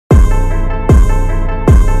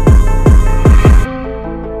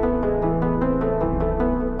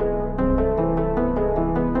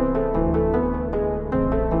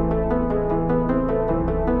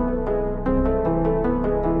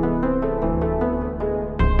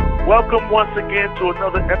Welcome once again to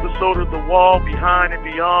another episode of The Wall Behind and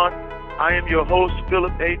Beyond. I am your host,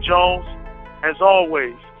 Phillip A. Jones. As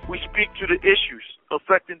always, we speak to the issues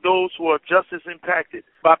affecting those who are just as impacted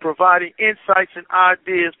by providing insights and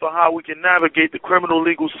ideas for how we can navigate the criminal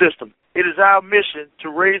legal system. It is our mission to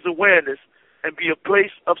raise awareness and be a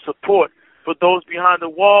place of support for those behind the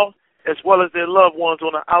wall as well as their loved ones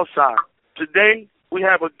on the outside. Today, we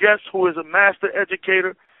have a guest who is a master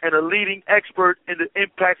educator and a leading expert in the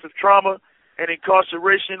impacts of trauma and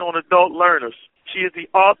incarceration on adult learners. She is the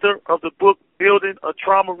author of the book, Building a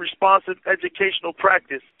Trauma-Responsive Educational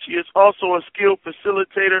Practice. She is also a skilled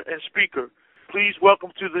facilitator and speaker. Please welcome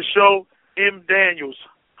to the show, M. Daniels.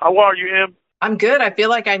 How are you, M? I'm good. I feel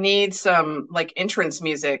like I need some entrance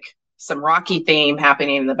music, some Rocky theme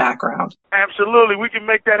happening in the background. Absolutely. We can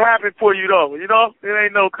make that happen for you, though. It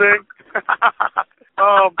ain't no thing.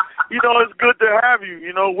 It's good to have you.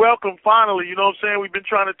 Welcome finally. You know what I'm saying? We've been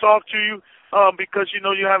trying to talk to you because,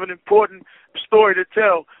 you have an important story to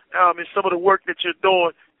tell in some of the work that you're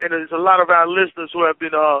doing. And there's a lot of our listeners who have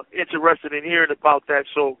been interested in hearing about that.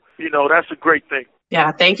 So, that's a great thing.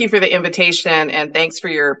 Yeah. Thank you for the invitation. And thanks for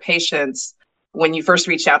your patience. When you first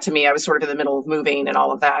reached out to me, I was sort of in the middle of moving and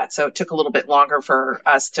all of that. So it took a little bit longer for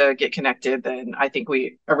us to get connected than I think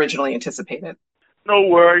we originally anticipated. No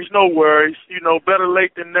worries. Better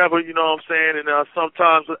late than never, you know what I'm saying? And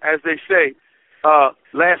sometimes, as they say,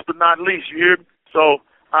 last but not least, you hear me? So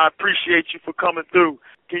I appreciate you for coming through.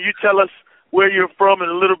 Can you tell us where you're from and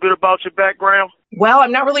a little bit about your background? Well,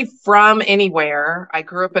 I'm not really from anywhere. I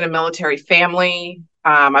grew up in a military family.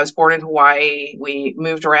 I was born in Hawaii. We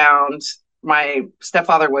moved around. My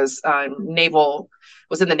stepfather was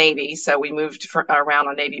in the Navy, so we moved around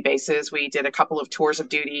on Navy bases. We did a couple of tours of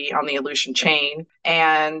duty on the Aleutian Chain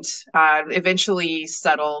and eventually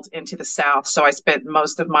settled into the South. So I spent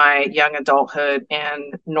most of my young adulthood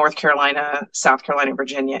in North Carolina, South Carolina,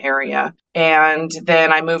 Virginia area. And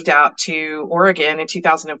then I moved out to Oregon in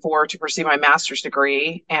 2004 to pursue my master's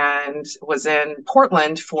degree and was in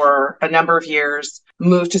Portland for a number of years,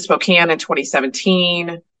 moved to Spokane in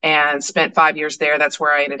 2017 and spent 5 years there. That's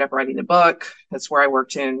where I ended up writing the book. That's where I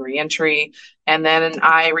worked in reentry. And then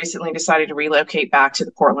I recently decided to relocate back to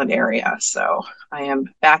the Portland area. So I am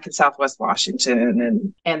back in Southwest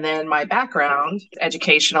Washington. And then my background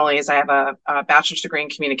educationally is I have a bachelor's degree in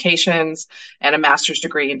communications and a master's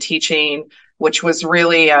degree in teaching, which was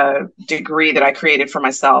really a degree that I created for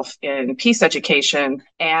myself in peace education.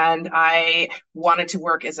 And I wanted to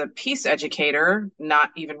work as a peace educator,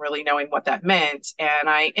 not even really knowing what that meant. And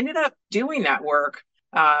I ended up doing that work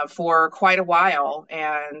for quite a while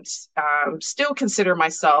and still consider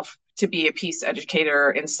myself to be a peace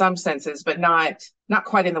educator in some senses, but not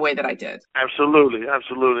quite in the way that I did. Absolutely.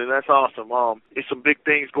 That's awesome. There's some big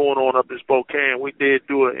things going on up in Spokane. We did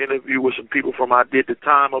do an interview with some people from I Did the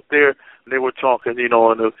Time up there. They were talking, and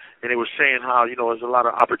they were saying how, there's a lot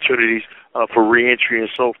of opportunities for reentry and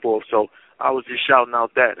so forth. So I was just shouting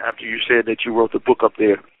out that after you said that you wrote the book up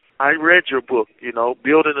there. I read your book,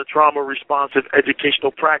 Building a Trauma-Responsive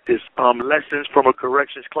Educational Practice, Lessons from a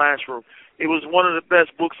Corrections Classroom. It was one of the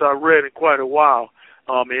best books I read in quite a while.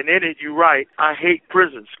 And in it, you write, I hate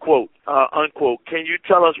prisons, quote, unquote. Can you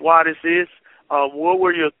tell us why this is? What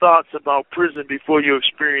were your thoughts about prison before you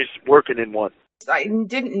experienced working in one? I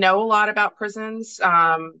didn't know a lot about prisons,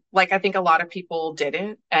 like I think a lot of people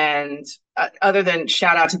didn't. And other than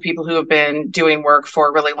shout out to people who have been doing work for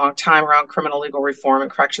a really long time around criminal legal reform and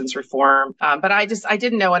corrections reform. But I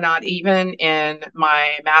didn't know enough. Even in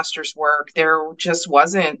my master's work, there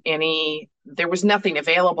was nothing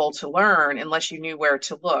available to learn unless you knew where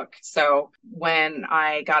to look. So when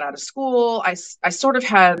I got out of school, I sort of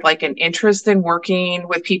had like an interest in working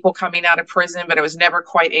with people coming out of prison, but I was never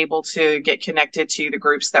quite able to get connected to the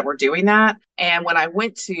groups that were doing that. And when I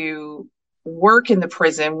went to work in the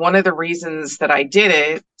prison, one of the reasons that I did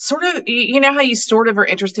it, sort of, how you sort of are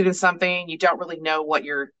interested in something, you don't really know what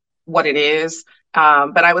it is.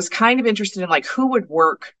 But I was kind of interested in like who would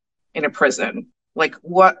work in a prison, like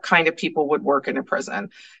what kind of people would work in a prison.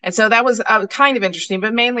 And so that was kind of interesting,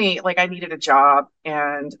 but mainly like I needed a job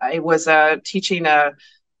and I was teaching a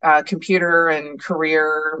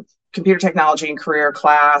computer technology and career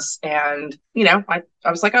class. And, I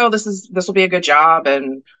was like, oh, this will be a good job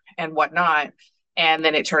and whatnot. And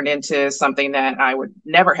then it turned into something that I would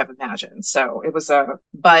never have imagined. So it was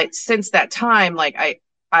but since that time, like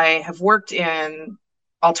I have worked in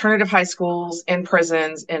alternative high schools, in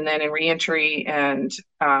prisons, and then in reentry and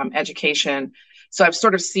education. So I've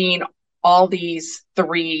sort of seen all these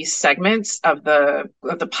three segments of the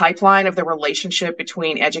pipeline of the relationship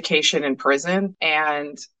between education and prison,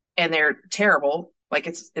 and they're terrible. Like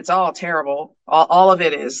it's all terrible. All of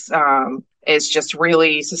it is just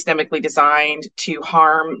really systemically designed to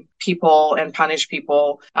harm people and punish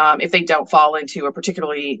people if they don't fall into a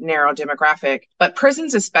particularly narrow demographic. But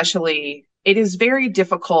prisons, especially, it is very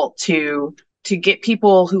difficult to get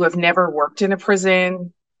people who have never worked in a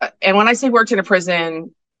prison. And when I say worked in a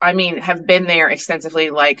prison, I mean, have been there extensively,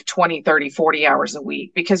 like 20, 30, 40 hours a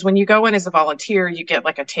week. Because when you go in as a volunteer, you get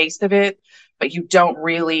like a taste of it, but you don't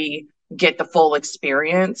really get the full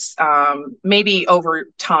experience. Maybe over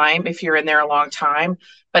time, if you're in there a long time.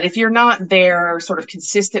 But if you're not there sort of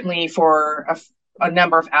consistently for a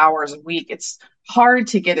number of hours a week, it's hard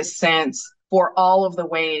to get a sense for all of the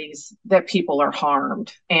ways that people are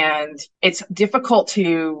harmed. And it's difficult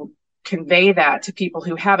to convey that to people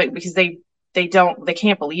who haven't, because they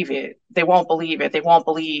can't believe it. They won't believe it. They won't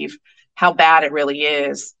believe how bad it really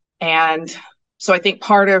is. And so I think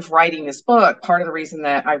part of writing this book, part of the reason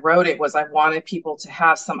that I wrote it was I wanted people to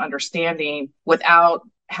have some understanding without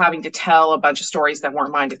having to tell a bunch of stories that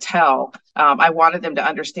weren't mine to tell. I wanted them to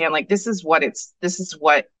understand, like, this is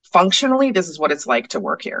what functionally, this is what it's like to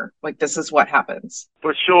work here. Like, this is what happens.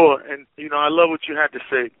 For sure. And, I love what you had to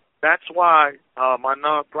say. That's why my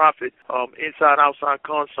nonprofit, Inside Outside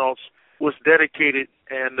Consults, was dedicated,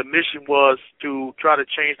 and the mission was to try to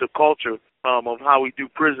change the culture of how we do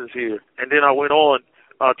prisons here. And then I went on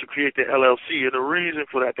to create the LLC. And the reason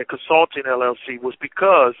for that, the consulting LLC, was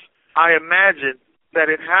because I imagined that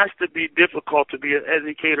it has to be difficult to be an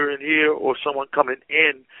educator in here or someone coming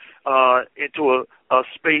in into a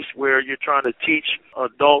space where you're trying to teach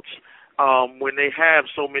adults when they have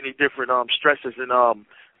so many different stresses and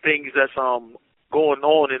things that's going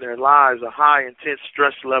on in their lives, a high intense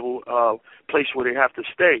stress level place where they have to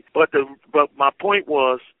stay. But my point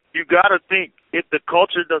was, you got to think, if the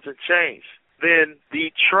culture doesn't change, then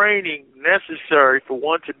the training necessary for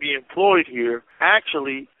one to be employed here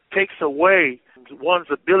actually takes away one's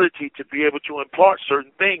ability to be able to impart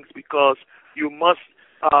certain things, because you must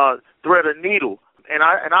thread a needle. And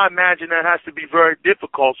I imagine that has to be very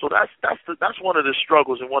difficult. So that's one of the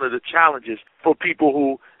struggles and one of the challenges for people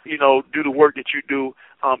who do the work that you do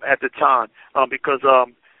at the time, because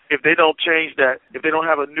if they don't change that, if they don't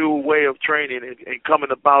have a new way of training and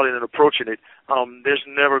coming about it and approaching it, there's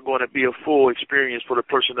never going to be a full experience for the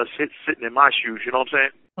person that's sitting in my shoes. You know what I'm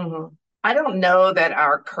saying? Mm-hmm. I don't know that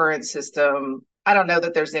our current system, I don't know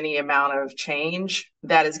that there's any amount of change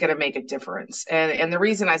that is going to make a difference. And the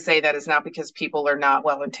reason I say that is not because people are not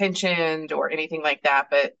well-intentioned or anything like that,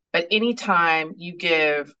 but anytime you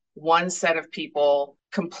give one set of people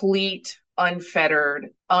complete, unfettered,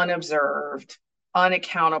 unobserved,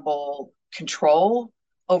 unaccountable control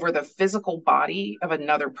over the physical body of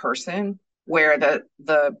another person, where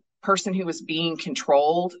the person who is being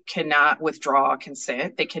controlled cannot withdraw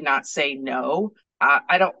consent, they cannot say no.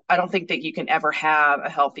 I don't think that you can ever have a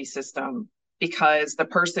healthy system, because the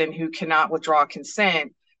person who cannot withdraw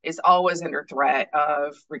consent is always under threat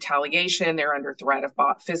of retaliation. They're under threat of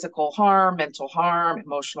physical harm, mental harm,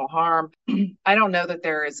 emotional harm. I don't know that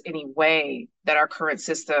there is any way that our current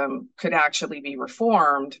system could actually be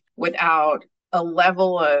reformed without a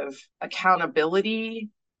level of accountability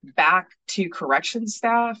back to corrections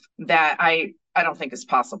staff that I don't think is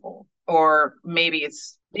possible. Or maybe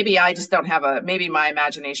I just don't have maybe my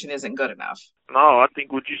imagination isn't good enough. No, I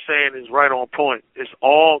think what you're saying is right on point. It's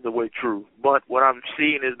all the way true. But what I'm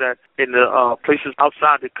seeing is that in the places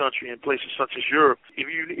outside the country, in places such as Europe,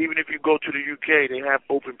 even if you go to the UK, they have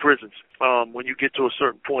open prisons when you get to a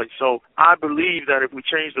certain point. So I believe that if we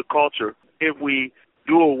change the culture, if we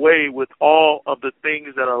do away with all of the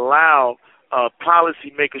things that allow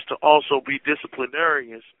policymakers to also be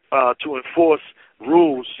disciplinarians to enforce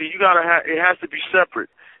rules. See, it has to be separate.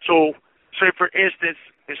 So, say for instance,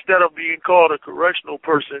 instead of being called a correctional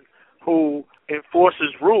person who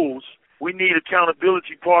enforces rules, we need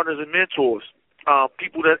accountability partners and mentors.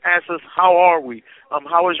 People that ask us, how are we?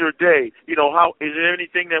 How is your day? How is there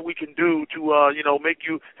anything that we can do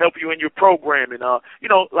to help you in your programming?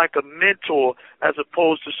 Like a mentor, as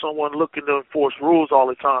opposed to someone looking to enforce rules all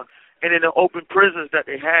the time. And in the open prisons that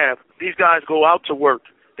they have, these guys go out to work.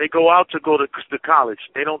 They go out to go to college.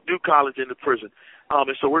 They don't do college in the prison.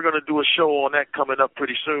 And so we're going to do a show on that coming up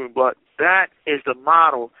pretty soon. But that is the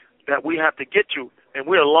model that we have to get to. And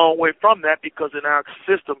we're a long way from that, because in our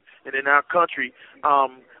system and in our country,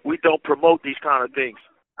 we don't promote these kind of things.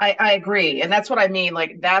 I agree. And that's what I mean.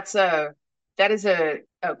 Like, that is a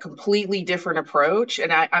completely different approach.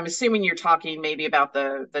 And I'm assuming you're talking maybe about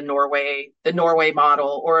the Norway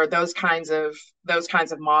model, or those kinds of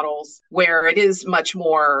models where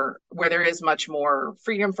there is much more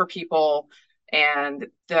freedom for people, And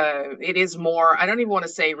it is more, I don't even want to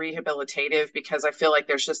say rehabilitative, because I feel like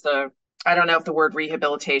there's just I don't know if the word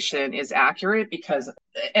rehabilitation is accurate, because,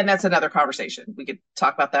 and that's another conversation. We could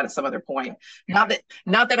talk about that at some other point. Not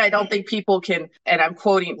that I don't think people can, and I'm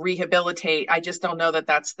quoting, rehabilitate. I just don't know that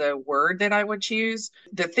that's the word that I would choose.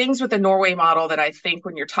 The things with the Norway model that I think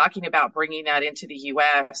when you're talking about bringing that into the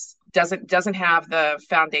US doesn't have the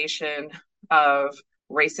foundation of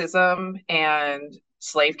racism and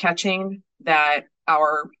slave catching that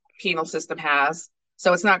our penal system has.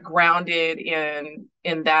 So it's not grounded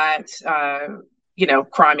in that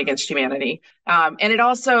crime against humanity, and it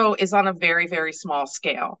also is on a very, very small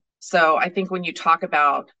scale. So I think when you talk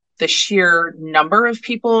about the sheer number of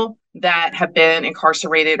people that have been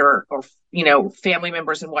incarcerated, or family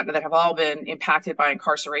members and whatnot that have all been impacted by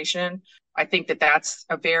incarceration, I think that that's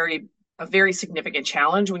a very significant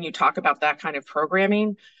challenge when you talk about that kind of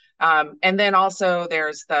programming. And then also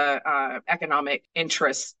there's the economic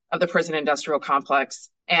interests of the prison industrial complex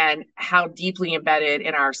and how deeply embedded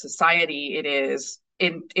in our society it is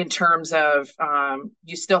in terms of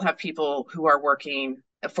you still have people who are working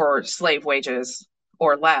for slave wages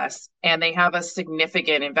or less, and they have a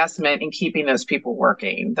significant investment in keeping those people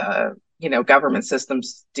working. The government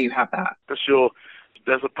systems do have that. For sure.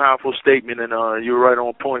 That's a powerful statement, and you're right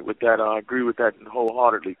on point with that. I agree with that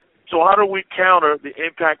wholeheartedly. So how do we counter the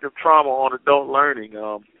impact of trauma on adult learning?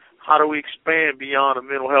 How do we expand beyond a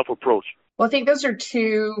mental health approach? Well, I think those are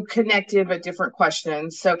two connected but different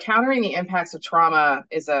questions. So countering the impacts of trauma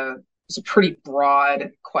is a pretty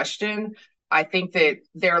broad question. I think that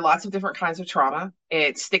there are lots of different kinds of trauma.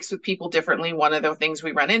 It sticks with people differently. One of the things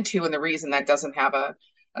we run into, and the reason that doesn't have a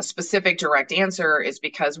specific direct answer, is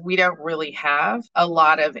because we don't really have a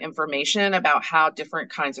lot of information about how different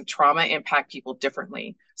kinds of trauma impact people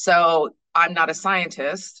differently. So I'm not a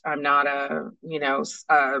scientist. I'm not a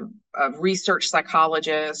research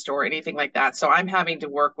psychologist or anything like that. So I'm having to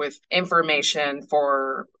work with information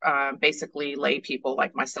for basically lay people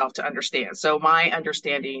like myself to understand. So my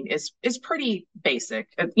understanding is pretty basic,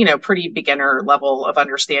 pretty beginner level of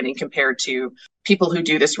understanding compared to people who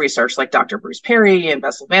do this research, like Dr. Bruce Perry and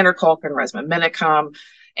Bessel van der Kolk and Resma Minicum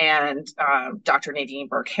and Dr. Nadine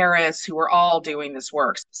Burke-Harris, who are all doing this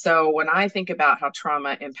work. So when I think about how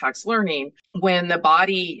trauma impacts learning, when the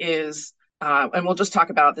body is, and we'll just talk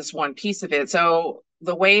about this one piece of it. So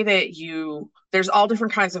the way that there's all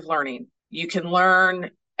different kinds of learning. You can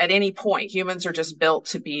learn at any point. Humans are just built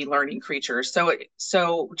to be learning creatures.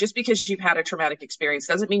 So just because you've had a traumatic experience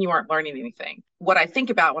doesn't mean you aren't learning anything. What I think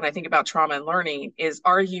about when I think about trauma and learning is,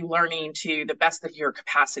 are you learning to the best of your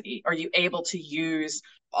capacity? Are you able to use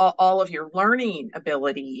all of your learning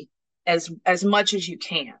ability as much as you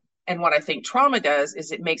can? And what I think trauma does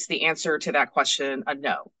is it makes the answer to that question a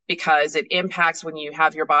no, because it impacts when you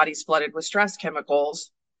have your bodies flooded with stress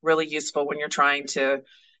chemicals, really useful when you're trying to,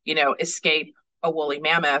 escape a woolly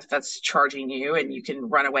mammoth that's charging you, and you can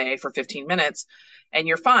run away for 15 minutes and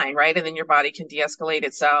you're fine, right? And then your body can de-escalate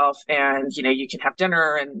itself, and, you can have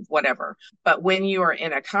dinner and whatever. But when you are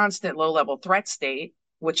in a constant low-level threat state,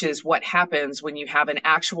 which is what happens when you have an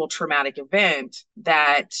actual traumatic event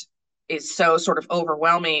that is so sort of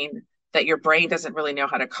overwhelming that your brain doesn't really know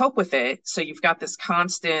how to cope with it. So you've got this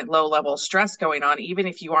constant low-level stress going on, even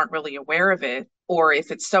if you aren't really aware of it, or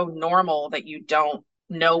if it's so normal that you don't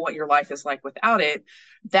know what your life is like without it.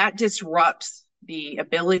 That disrupts the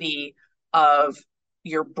ability of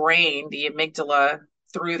your brain, the amygdala,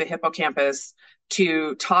 through the hippocampus,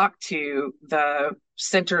 to talk to the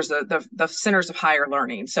centers of the centers of higher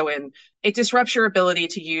learning. So it disrupts your ability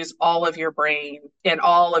to use all of your brain and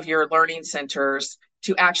all of your learning centers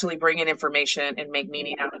to actually bring in information and make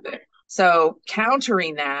meaning out of it. So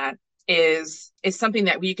countering that is something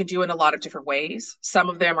that we can do in a lot of different ways. Some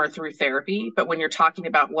of them are through therapy, but when you're talking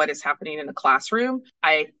about what is happening in the classroom,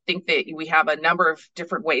 I think that we have a number of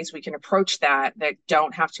different ways we can approach that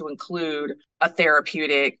don't have to include a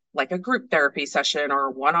therapeutic, like a group therapy session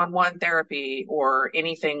or one-on-one therapy or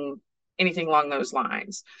anything along those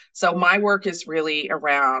lines. So my work is really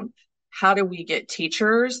around, how do we get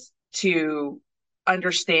teachers to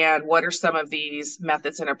understand what are some of these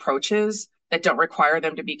methods and approaches that don't require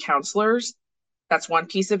them to be counselors. That's one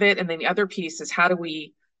piece of it. And then the other piece is, how do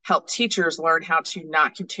we help teachers learn how to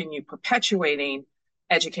not continue perpetuating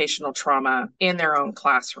educational trauma in their own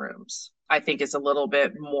classrooms? I think is a little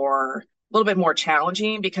bit more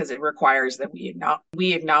challenging, because it requires that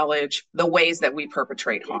we acknowledge the ways that we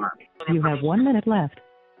perpetrate harm. You have 1 minute left.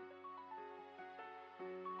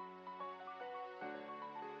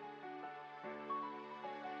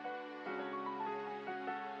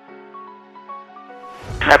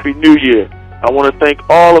 Happy New Year. I want to thank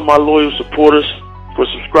all of my loyal supporters for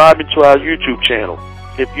subscribing to our YouTube channel.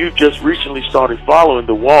 If you've just recently started following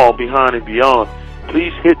The Wall Behind and Beyond,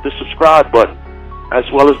 please hit the subscribe button as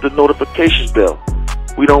well as the notification bell.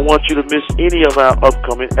 We don't want you to miss any of our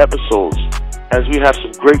upcoming episodes, as we have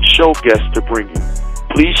some great show guests to bring you.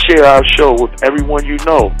 Please share our show with everyone you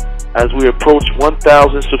know as we approach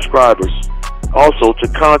 1,000 subscribers. Also, to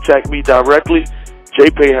contact me directly,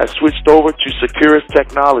 JPay has switched over to Securus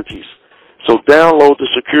Technologies. So download the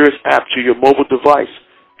Securus app to your mobile device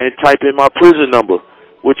and type in my prison number,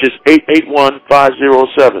 which is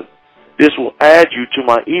 881507. This will add you to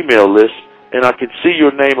my email list, and I can see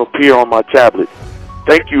your name appear on my tablet.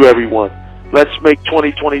 Thank you, everyone. Let's make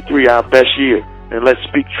 2023 our best year, and let's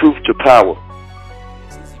speak truth to power.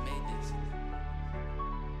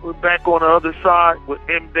 We're back on the other side with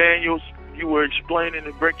M. Daniels. You were explaining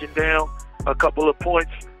and breaking down a couple of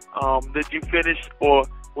points. Did you finish, or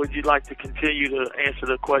would you like to continue to answer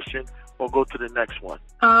the question or go to the next one?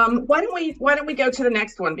 Why don't we go to the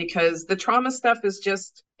next one, because the trauma stuff is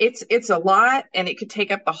just it's a lot, and it could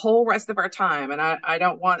take up the whole rest of our time, and I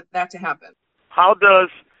don't want that to happen. How does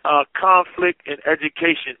conflict and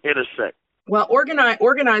education intersect? Well,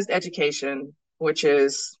 organized education, which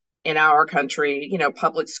is in our country,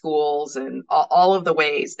 public schools and all of the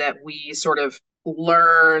ways that we sort of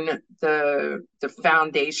learn the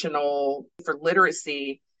foundational for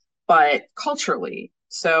literacy, but culturally.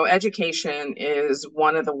 So education is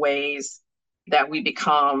one of the ways that we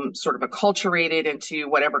become sort of acculturated into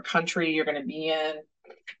whatever country you're going to be in,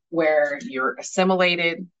 where you're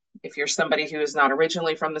assimilated. If you're somebody who is not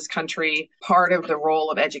originally from this country, part of the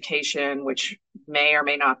role of education, which may or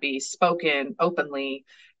may not be spoken openly,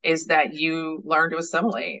 is that you learn to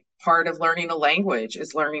assimilate. Part of learning a language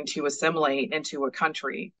is learning to assimilate into a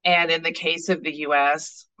country. And in the case of the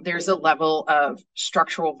US, there's a level of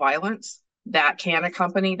structural violence that can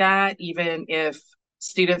accompany that, even if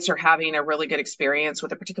students are having a really good experience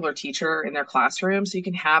with a particular teacher in their classroom. So you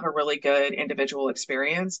can have a really good individual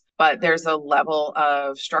experience, but there's a level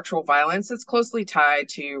of structural violence that's closely tied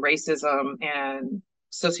to racism and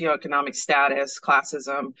socioeconomic status,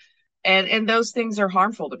 classism. And those things are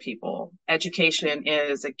harmful to people. Education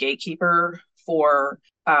is a gatekeeper for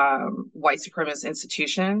white supremacist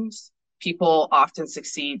institutions. People often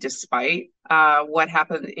succeed despite what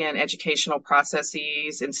happened in educational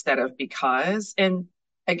processes instead of because. And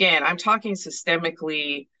again, I'm talking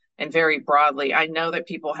systemically and very broadly. I know that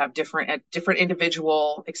people have different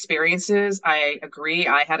individual experiences. I agree.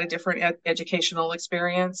 I had a different educational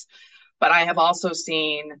experience, but I have also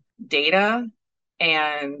seen data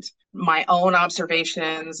and my own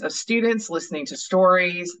observations of students listening to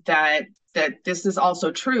stories that this is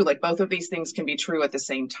also true. Like, both of these things can be true at the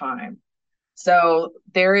same time. So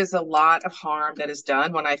there is a lot of harm that is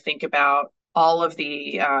done when I think about all of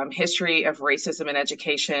the history of racism in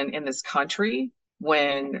education in this country.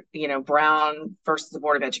 When, Brown versus the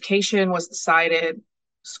Board of Education was decided,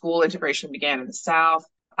 school integration began in the South.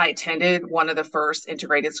 I attended one of the first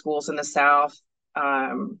integrated schools in the South.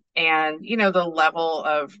 And, the level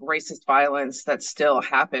of racist violence that still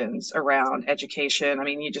happens around education. I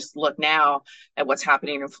mean, you just look now at what's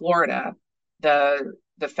happening in Florida, the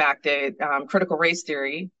fact that critical race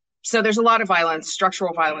theory. So there's a lot of violence,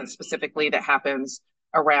 structural violence specifically, that happens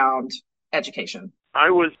around education. I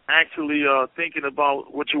was actually thinking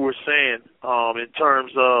about what you were saying in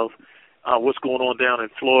terms of what's going on down in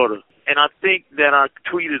Florida. And I think that I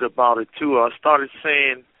tweeted about it too. I started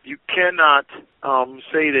saying you cannot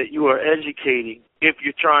say that you are educating if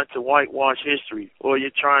you're trying to whitewash history, or you're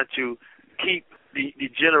trying to keep the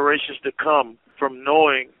generations to come from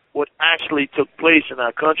knowing what actually took place in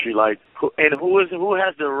our country. And who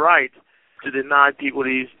has the right to deny people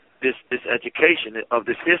this education of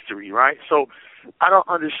this history, right? So I don't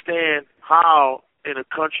understand how in a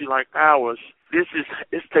country like ours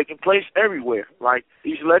it's taking place everywhere. Like,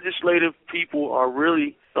 these legislative people are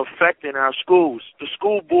really affecting our schools. The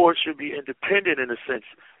school board should be independent in a sense.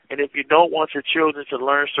 And if you don't want your children to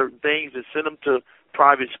learn certain things, then send them to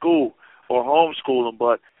private school or homeschool them.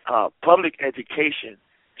 But public education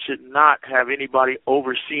should not have anybody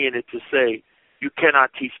overseeing it to say, you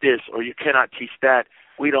cannot teach this or you cannot teach that.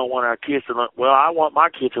 We don't want our kids to learn. Well, I want my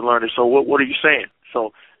kid to learn it, so what are you saying?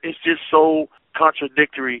 So it's just so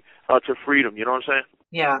contradictory to freedom. You know what I'm saying?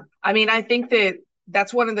 Yeah. I mean, I think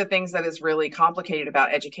that's one of the things that is really complicated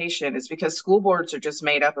about education, is because school boards are just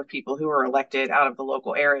made up of people who are elected out of the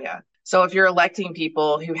local area. So if you're electing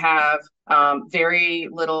people who have very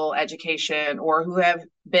little education, or who have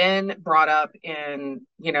been brought up in,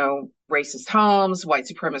 racist homes, white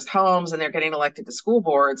supremacist homes, and they're getting elected to school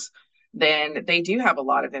boards, then they do have a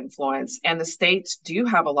lot of influence, and the states do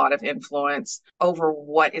have a lot of influence over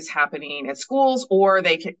what is happening at schools, or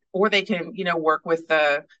they can work with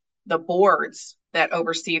the boards that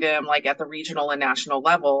oversee them, like at the regional and national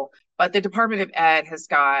level. But the Department of Ed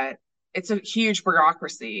it's a huge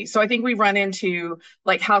bureaucracy. So I think we run into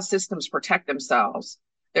like how systems protect themselves.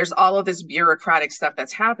 There's all of this bureaucratic stuff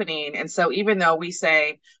that's happening. And so even though we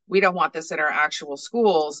say we don't want this in our actual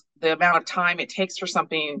schools, the amount of time it takes for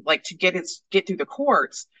something like to get through the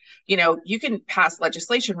courts, you can pass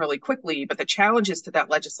legislation really quickly, but the challenges to that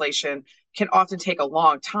legislation can often take a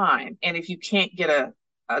long time. And if you can't get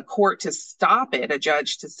a court to stop it, a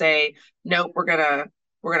judge to say, nope, we're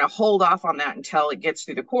gonna hold off on that until it gets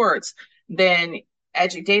through the courts, then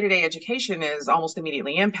day-to-day education is almost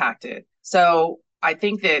immediately impacted. So I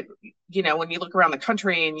think that, when you look around the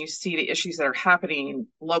country and you see the issues that are happening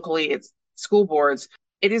locally at school boards,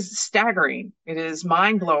 it is staggering. It is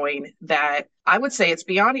mind-blowing that I would say it's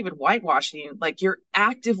beyond even whitewashing. Like, you're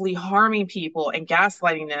actively harming people and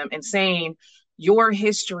gaslighting them and saying your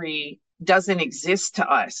history doesn't exist to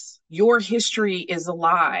us. Your history is a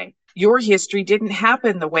lie. Your history didn't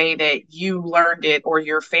happen the way that you learned it, or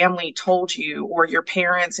your family told you, or your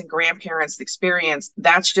parents and grandparents experienced.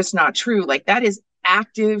 That's just not true. Like, that is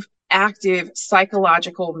active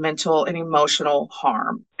psychological, mental, and emotional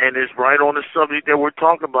harm. And it's right on the subject that we're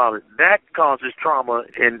talking about. It that causes trauma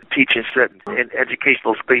in teaching settings, in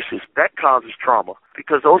educational spaces. That causes trauma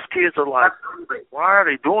because those kids are like, why are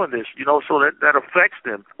they doing this? So that affects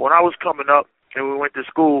them. When I was coming up and we went to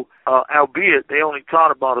school, albeit they only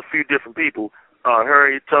taught about a few different people,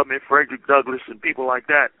 Harriet Tubman, Frederick Douglass, and people like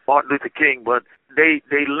that, Martin Luther King, but they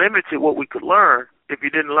limited what we could learn if you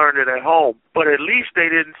didn't learn it at home. But at least they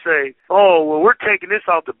didn't say, oh, well, we're taking this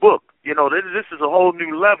out the book. This is a whole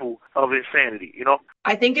new level of insanity,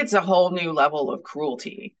 I think it's a whole new level of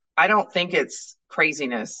cruelty. I don't think it's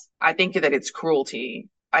craziness. I think that it's cruelty.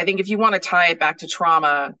 I think if you want to tie it back to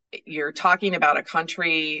trauma, you're talking about a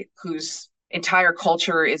country whose entire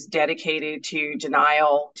culture is dedicated to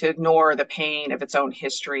denial, to ignore the pain of its own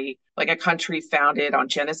history, like a country founded on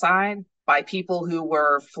genocide by people who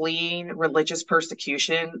were fleeing religious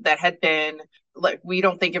persecution that had been, like, we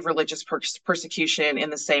don't think of religious persecution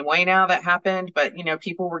in the same way now that happened, but,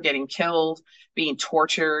 people were getting killed, being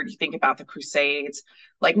tortured. You think about the Crusades.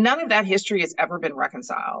 Like, none of that history has ever been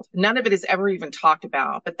reconciled. None of it is ever even talked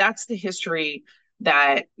about. But that's the history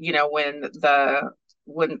that,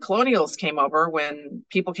 when colonials came over, when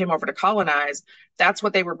people came over to colonize, that's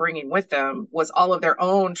what they were bringing with them, was all of their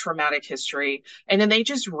own traumatic history. And then they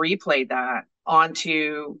just replayed that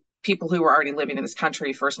onto people who were already living in this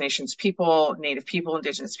country, First Nations people, Native people,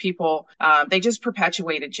 Indigenous people. They just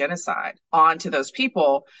perpetuated genocide onto those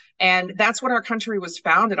people. And that's what our country was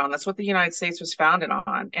founded on. That's what the United States was founded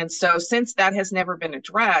on. And so since that has never been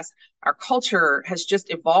addressed, our culture has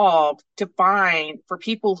just evolved to find, for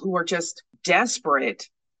people who are just desperate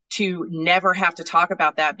to never have to talk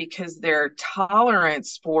about that because their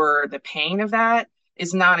tolerance for the pain of that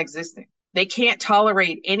is non-existent. They can't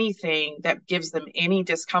tolerate anything that gives them any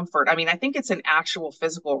discomfort. I mean, I think it's an actual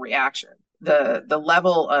physical reaction. The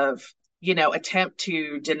level of, attempt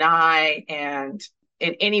to deny and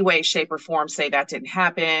in any way, shape, or form say that didn't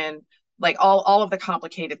happen, like all of the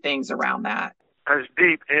complicated things around that. That's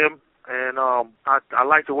deep, Em. And I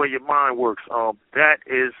like the way your mind works. That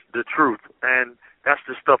is the truth, and that's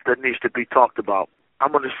the stuff that needs to be talked about.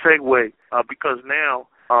 I'm going to segue because now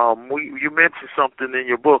you mentioned something in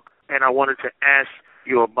your book, and I wanted to ask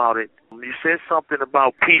you about it. You said something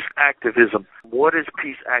about peace activism. What is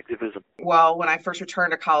peace activism? Well, when I first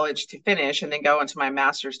returned to college to finish and then go into my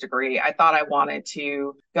master's degree, I thought I wanted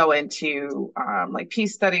to go into like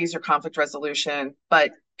peace studies or conflict resolution,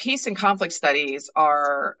 but peace and conflict studies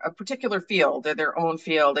are a particular field. They're their own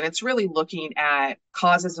field. And it's really looking at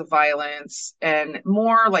causes of violence and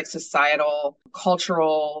more like societal,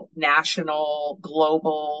 cultural, national,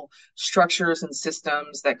 global structures and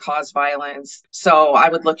systems that cause violence. So I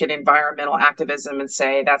would look at environmental activism and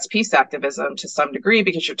say that's peace activism to some degree,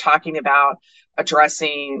 because you're talking about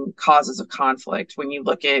addressing causes of conflict. When you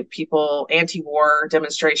look at people, anti-war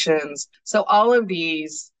demonstrations. So all of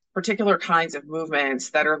these particular kinds of movements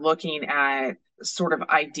that are looking at sort of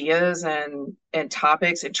ideas and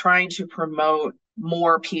topics and trying to promote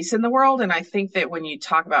more peace in the world. And I think that when you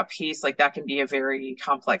talk about peace, like, that can be a very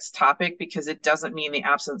complex topic because it doesn't mean the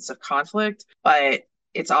absence of conflict, but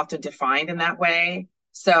it's often defined in that way.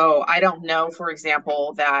 So I don't know, for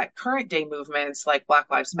example, that current day movements like Black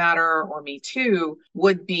Lives Matter or Me Too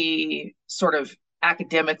would be sort of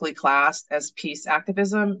academically classed as peace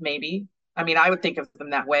activism, maybe. I mean, I would think of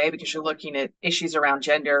them that way because you're looking at issues around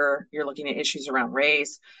gender, you're looking at issues around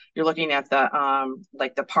race, you're looking at the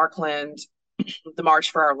like the Parkland, the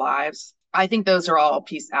March for Our Lives. I think those are all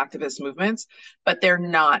peace activist movements, but they're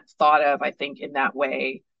not thought of, I think, in that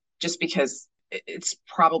way, just because it's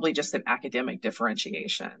probably just an academic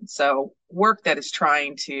differentiation. So work that is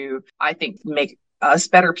trying to, I think, make us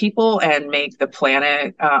better people and make the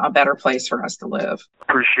planet a better place for us to live.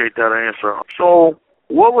 Appreciate that answer. So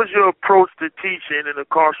what was your approach to teaching in the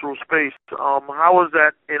carceral space? How was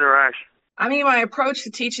that interaction? I mean, my approach to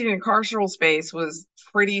teaching in carceral space was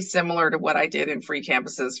pretty similar to what I did in free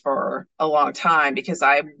campuses for a long time because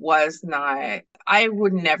I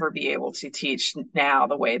would never be able to teach now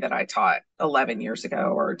the way that I taught 11 years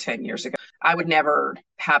ago or 10 years ago. I would never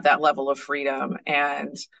have that level of freedom.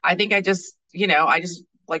 And I think I just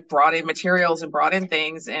like brought in materials and brought in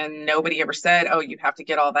things, and nobody ever said, oh, you have to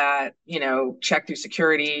get all that, checked through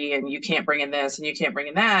security, and you can't bring in this and you can't bring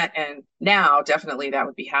in that. And now definitely that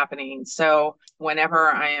would be happening. So whenever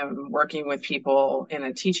I am working with people in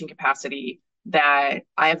a teaching capacity, that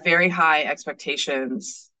I have very high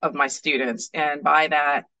expectations of my students. And by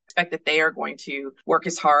that, expect that they are going to work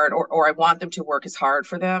as hard, or I want them to work as hard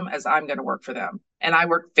for them as I'm going to work for them. And I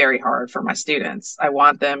work very hard for my students. I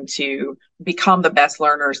want them to become the best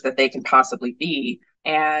learners that they can possibly be.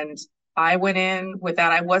 And I went in with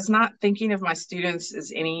that. I was not thinking of my students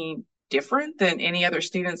as any different than any other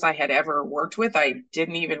students I had ever worked with. I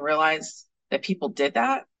didn't even realize that people did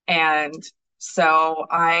that. And so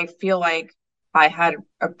I feel like I had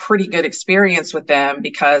a pretty good experience with them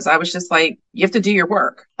because I was just like, you have to do your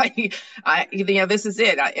work. This is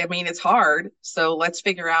it. I mean, it's hard. So let's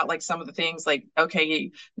figure out like some of the things like, okay,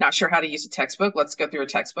 you're not sure how to use a textbook. Let's go through a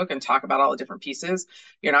textbook and talk about all the different pieces.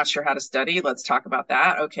 You're not sure how to study. Let's talk about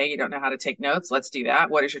that. Okay. You don't know how to take notes. Let's do that.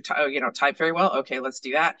 What is your, type very well. Okay. Let's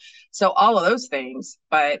do that. So all of those things,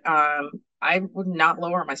 but I would not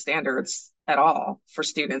lower my standards at all for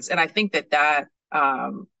students. And I think that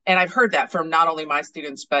and I've heard that from not only my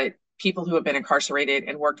students, but people who have been incarcerated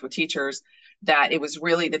and worked with teachers, that it was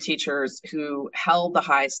really the teachers who held the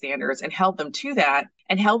high standards and held them to that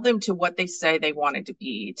and held them to what they say they wanted to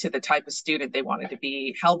be, to the type of student they wanted to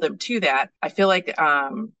be, held them to that. I feel like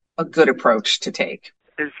a good approach to take.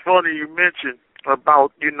 It's funny you mentioned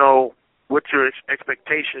about, what your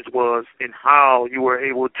expectations was and how you were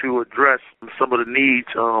able to address some of the needs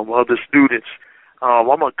of the students.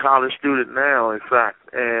 I'm a college student now, in fact,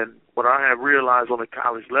 and what I have realized on the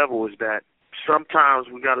college level is that sometimes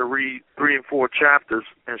we got to read 3 and 4 chapters,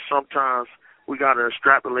 and sometimes we got to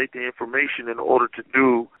extrapolate the information in order to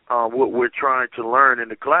do what we're trying to learn in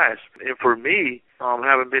the class. And for me,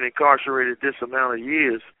 having been incarcerated this amount of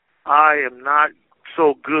years, I am not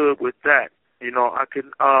so good with that. I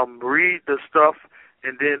can read the stuff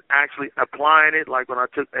and then actually applying it, like when I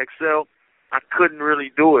took Excel, I couldn't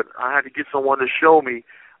really do it. I had to get someone to show me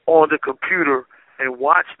on the computer and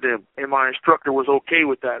watch them, and my instructor was okay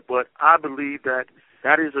with that. But I believe that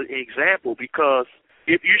is an example, because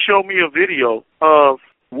if you show me a video of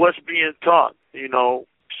what's being taught,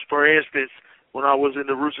 for instance, when I was in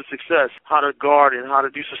the Roots of Success, how to guard and how to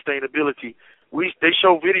do sustainability, they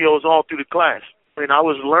show videos all through the class. And I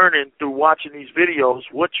was learning through watching these videos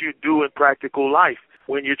what you do in practical life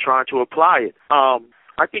when you're trying to apply it.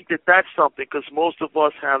 I think that's something, because most of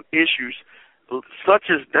us have issues such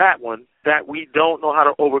as that one that we don't know how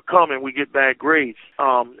to overcome, and we get bad grades.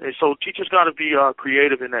 And so teachers got to be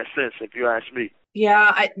creative in that sense, if you ask me.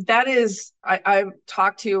 Yeah, I've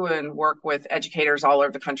talked to and work with educators all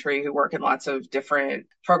over the country who work in lots of different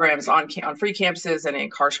programs on free campuses and in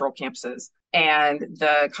carceral campuses. And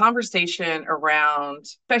the conversation around,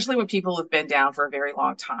 especially when people have been down for a very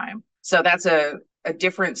long time. So that's a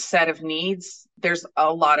different set of needs. There's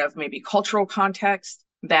a lot of maybe cultural context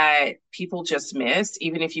that people just miss.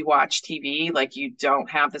 Even if you watch TV, like you don't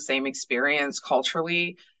have the same experience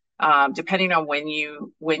culturally, depending on when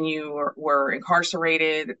you were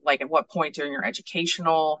incarcerated, like at what point during your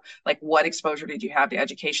educational, like what exposure did you have to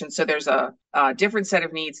education? So there's a different set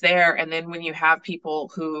of needs there. And then when you have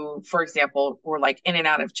people who, for example, were like in and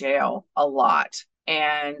out of jail a lot,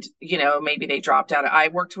 and, maybe they dropped out. I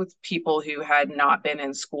worked with people who had not been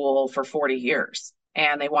in school for 40 years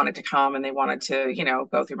and they wanted to come and they wanted to,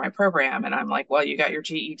 go through my program. And I'm like, well, you got your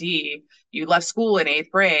GED, you left school in 8th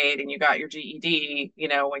grade and you got your GED,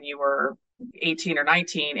 when you were 18 or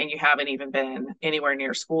 19, and you haven't even been anywhere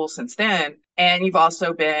near school since then. And you've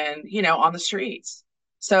also been, on the streets.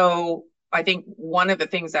 So I think one of the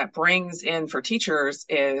things that brings in for teachers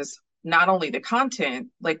is not only the content,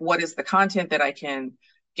 like what is the content that I can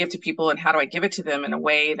give to people and how do I give it to them in a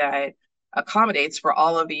way that accommodates for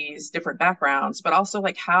all of these different backgrounds, but also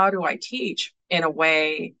like, how do I teach in a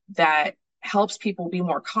way that helps people be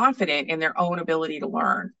more confident in their own ability to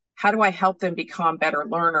learn? How do I help them become better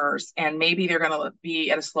learners? And maybe they're going to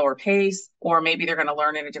be at a slower pace, or maybe they're going to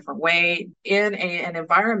learn in a different way in an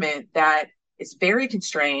environment that is very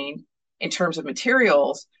constrained in terms of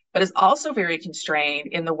materials, but is also very constrained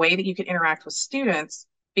in the way that you can interact with students,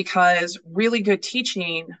 because really good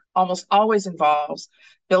teaching almost always involves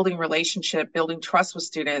building relationship, building trust with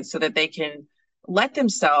students so that they can let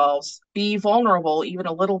themselves be vulnerable even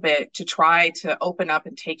a little bit to try to open up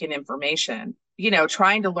and take in information.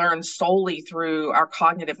 Trying to learn solely through our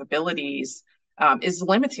cognitive abilities is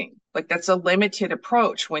limiting. Like, that's a limited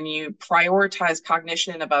approach when you prioritize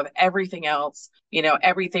cognition above everything else.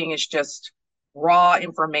 Everything is just raw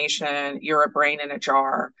information. You're a brain in a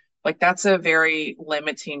jar. Like, that's a very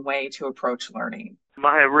limiting way to approach learning.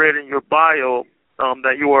 I have read in your bio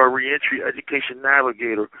that you are a reentry education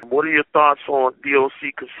navigator. What are your thoughts on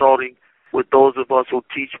DOC consulting with those of us who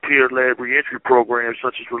teach peer-led reentry programs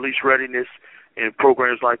such as release readiness and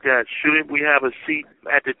programs like that? Shouldn't we have a seat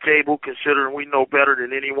at the table, considering we know better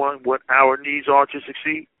than anyone what our needs are to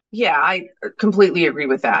succeed? Yeah, I completely agree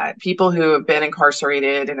with that. People who have been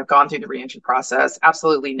incarcerated and have gone through the reentry process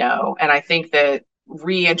absolutely know. And I think that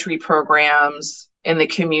reentry programs in the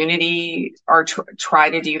community are try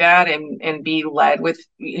to do that and be led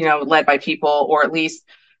by people, or at least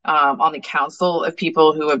on the council of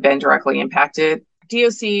people who have been directly impacted.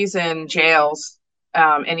 DOCs and jails,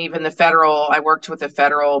 and even I worked with the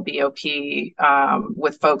federal BOP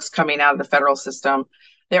with folks coming out of the federal system.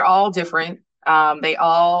 They're all different. They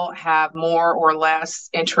all have more or less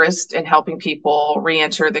interest in helping people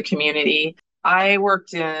reenter the community. I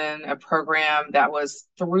worked in a program that was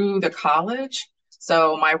through the college.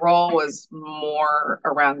 So my role was more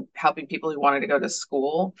around helping people who wanted to go to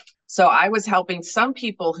school. So I was helping some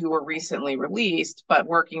people who were recently released, but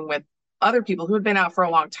working with other people who had been out for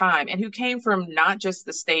a long time and who came from not just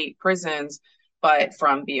the state prisons, but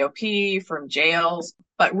from BOP, from jails.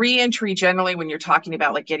 But reentry generally, when you're talking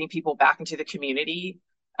about like getting people back into the community,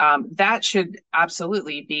 that should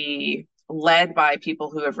absolutely be led by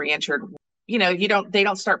people who have reentered. They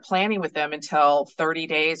don't start planning with them until 30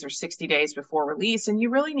 days or 60 days before release. And you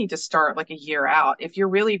really need to start like a year out. If you're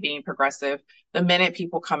really being progressive, the minute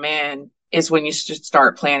people come in is when you should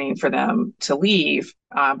start planning for them to leave.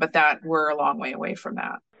 But that we're a long way away from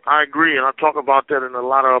that. I agree, and I talk about that in a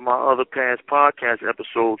lot of my other past podcast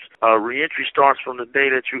episodes. Reentry starts from the day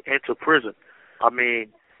that you enter prison. I mean,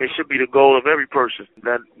 it should be the goal of every person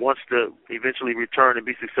that wants to eventually return and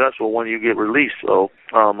be successful when you get released. So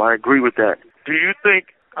I agree with that. Do you think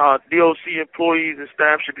DOC employees and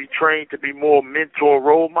staff should be trained to be more mentor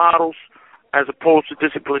role models as opposed to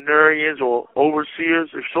disciplinarians or overseers?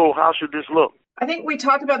 If so, how should this look? I think we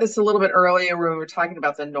talked about this a little bit earlier when we were talking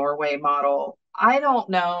about the Norway model. I don't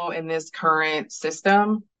know in this current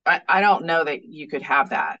system, I don't know that you could have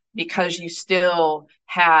that, because you still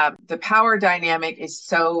have the power dynamic is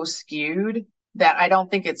so skewed that I don't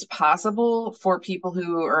think it's possible for people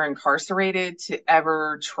who are incarcerated to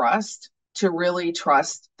ever really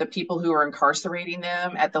trust the people who are incarcerating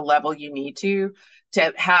them at the level you need to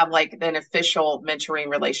have like an official mentoring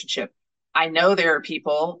relationship. I know there are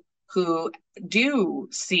people who do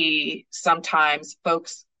see sometimes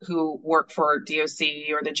folks who work for DOC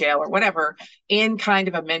or the jail or whatever in kind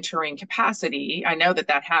of a mentoring capacity. I know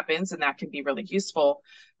that happens and that can be really useful,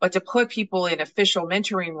 but to put people in official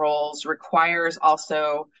mentoring roles requires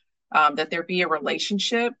also that there be a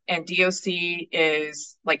relationship, and DOC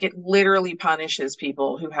is like, it literally punishes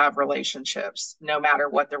people who have relationships, no matter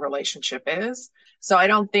what the relationship is. So I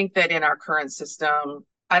don't think that in our current system,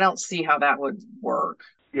 I don't see how that would work.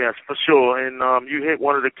 Yes, for sure. And you hit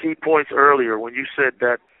one of the key points earlier when you said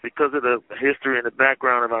that because of the history and the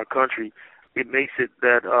background of our country, it makes it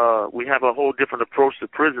that we have a whole different approach to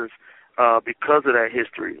prisons because of that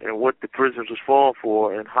history and what the prisons was falling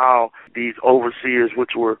for and how these overseers,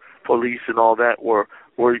 which were police and all that, were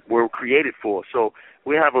created for. So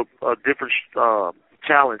we have a different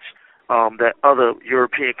challenge that other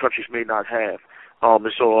European countries may not have.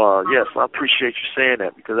 Yes, I appreciate you saying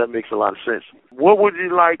that, because that makes a lot of sense. What would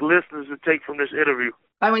you like listeners to take from this interview?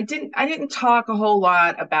 I didn't talk a whole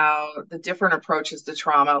lot about the different approaches to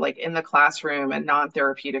trauma, like in the classroom and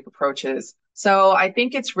non-therapeutic approaches. So I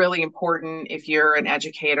think it's really important, if you're an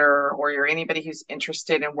educator or you're anybody who's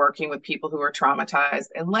interested in working with people who are traumatized,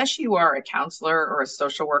 unless you are a counselor or a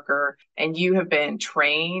social worker and you have been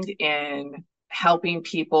trained in helping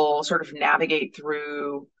people sort of navigate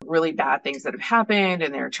through really bad things that have happened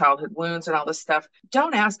and their childhood wounds and all this stuff,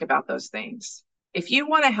 don't ask about those things. if you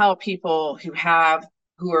want to help people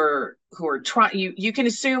who are trying, you can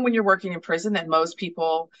assume when you're working in prison that most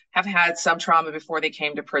people have had some trauma before they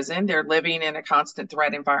came to prison. They're living in a constant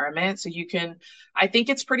threat environment. So I think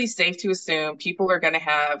it's pretty safe to assume people are going to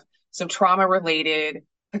have some trauma related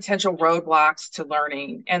potential roadblocks to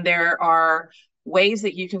learning. And there are ways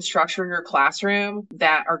that you can structure your classroom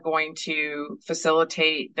that are going to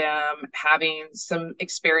facilitate them having some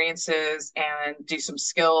experiences and do some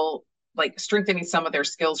like strengthening some of their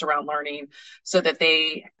skills around learning so that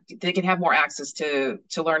they can have more access to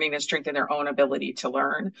learning and strengthen their own ability to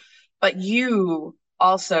learn. But you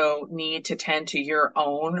also need to tend to your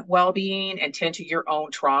own well-being and tend to your own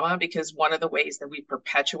trauma, because one of the ways that we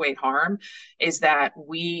perpetuate harm is that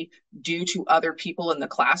we do to other people in the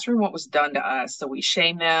classroom what was done to us. So we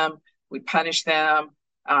shame them, we punish them,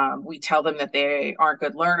 we tell them that they aren't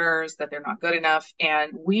good learners, that they're not good enough,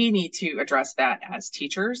 and we need to address that as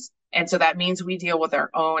teachers. And so that means we deal with our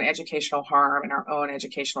own educational harm and our own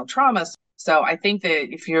educational traumas. So I think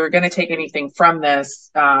that if you're going to take anything from this,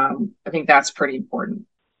 I think that's pretty important.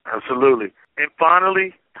 Absolutely. And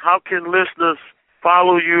finally, how can listeners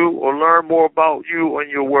follow you or learn more about you and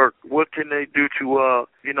your work? What can they do to,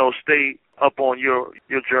 stay up on your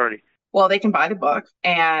journey? Well, they can buy the book.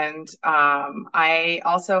 And I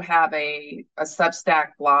also have a Substack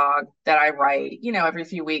blog that I write. Every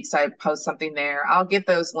few weeks I post something there. I'll give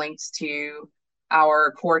those links to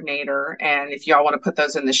our coordinator. And if y'all want to put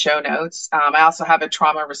those in the show notes, I also have a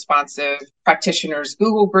trauma responsive practitioners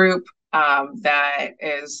Google group that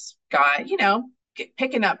is got,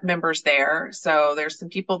 picking up members there. So there's some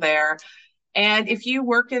people there. And if you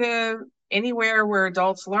work at anywhere where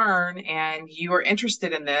adults learn and you are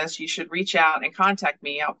interested in this, you should reach out and contact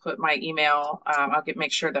me. I'll put my email. I'll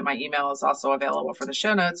make sure that my email is also available for the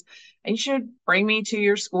show notes. And you should bring me to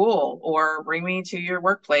your school or bring me to your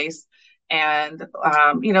workplace. And,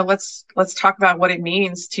 let's talk about what it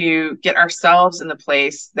means to get ourselves in the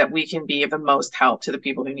place that we can be of the most help to the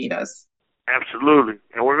people who need us. Absolutely.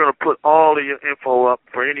 And we're going to put all of your info up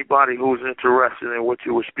for anybody who's interested in what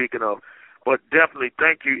you were speaking of. But definitely,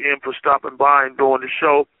 thank you, Em, for stopping by and doing the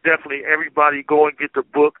show. Definitely, everybody go and get the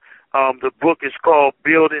book. The book is called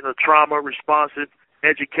Building a Trauma-Responsive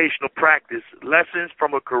Educational Practice, Lessons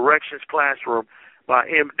from a Corrections Classroom by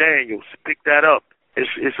M. Daniels. Pick that up.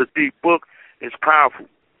 It's a deep book. It's powerful.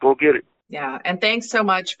 Go get it. Yeah, and thanks so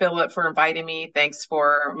much, Phillip, for inviting me. Thanks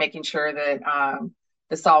for making sure that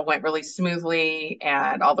this all went really smoothly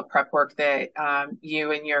and all the prep work that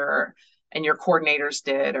you and your coordinators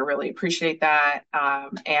did. I really appreciate that.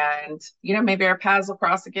 And, maybe our paths will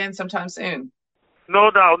cross again sometime soon. No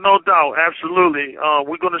doubt. Absolutely.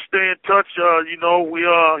 We're going to stay in touch. We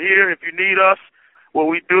are here if you need us. What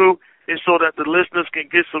we do is so that the listeners can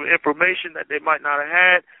get some information that they might not have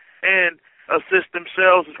had and assist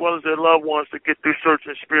themselves as well as their loved ones to get through search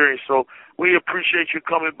experience. So we appreciate you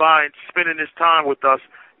coming by and spending this time with us.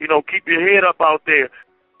 Keep your head up out there.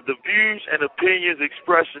 The views and opinions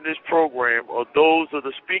expressed in this program are those of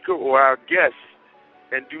the speaker or our guests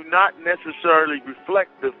and do not necessarily reflect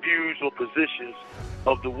the views or positions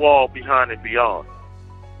of the wall behind and beyond.